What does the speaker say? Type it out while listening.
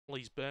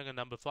Molly's Burger,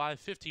 number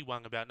 5.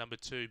 51 about number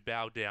 2,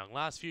 Bow Down.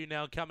 Last few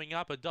now coming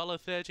up,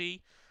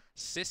 $1.30,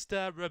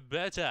 Sister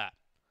Roberta.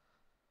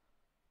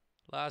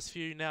 Last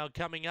few now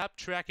coming up.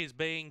 Track is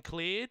being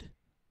cleared.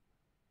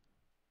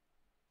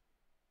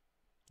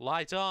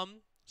 Light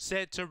on.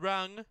 Set to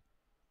run.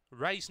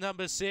 Race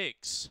number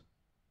 6.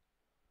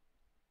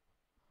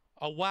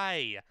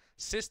 Away.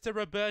 Sister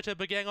Roberta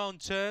began on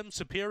term.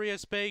 Superior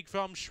speed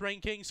from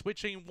Shrinking.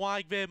 Switching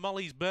wide there,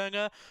 Molly's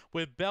Burger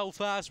with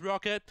Belfast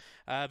Rocket.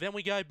 Then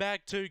we go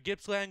back to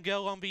Gippsland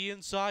Girl on the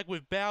inside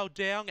with Bow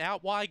Down.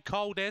 Out wide,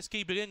 Cold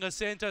Esky beginning the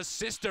centre.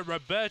 Sister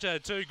Roberta,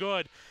 too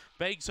good.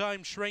 Beaks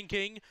home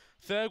Shrinking.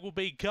 Third will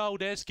be Cold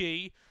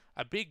Esky.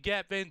 A big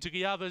gap then to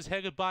the others,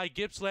 headed by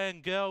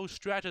Gippsland Girl,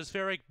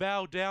 Stratospheric,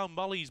 Bow Down,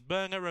 Molly's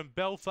Burner and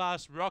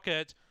Belfast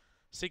Rocket.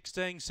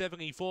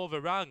 16.74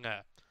 the run.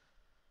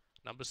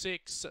 Number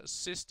 6,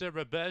 Sister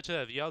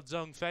Roberta, the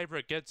odds-on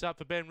favourite, gets up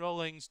for Ben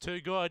Rawlings, too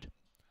good.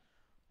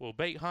 Will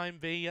beat home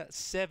the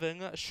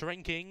 7,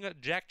 Shrinking,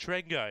 Jack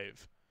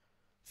Trengove.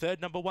 Third,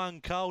 number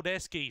 1, Cold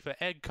Esky for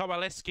Ed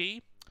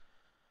Kowaleski.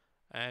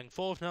 And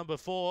fourth, number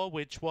 4,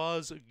 which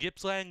was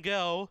Gippsland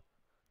Girl,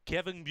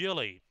 Kevin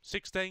Bewley.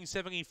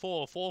 16.74,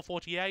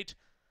 4.48,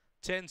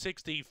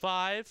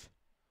 10.65,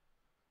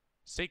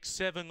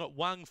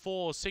 6.714,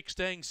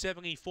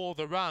 16.74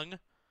 the run.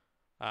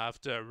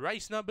 After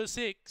race number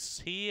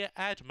 6 here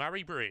at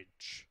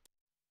Murray-Bridge.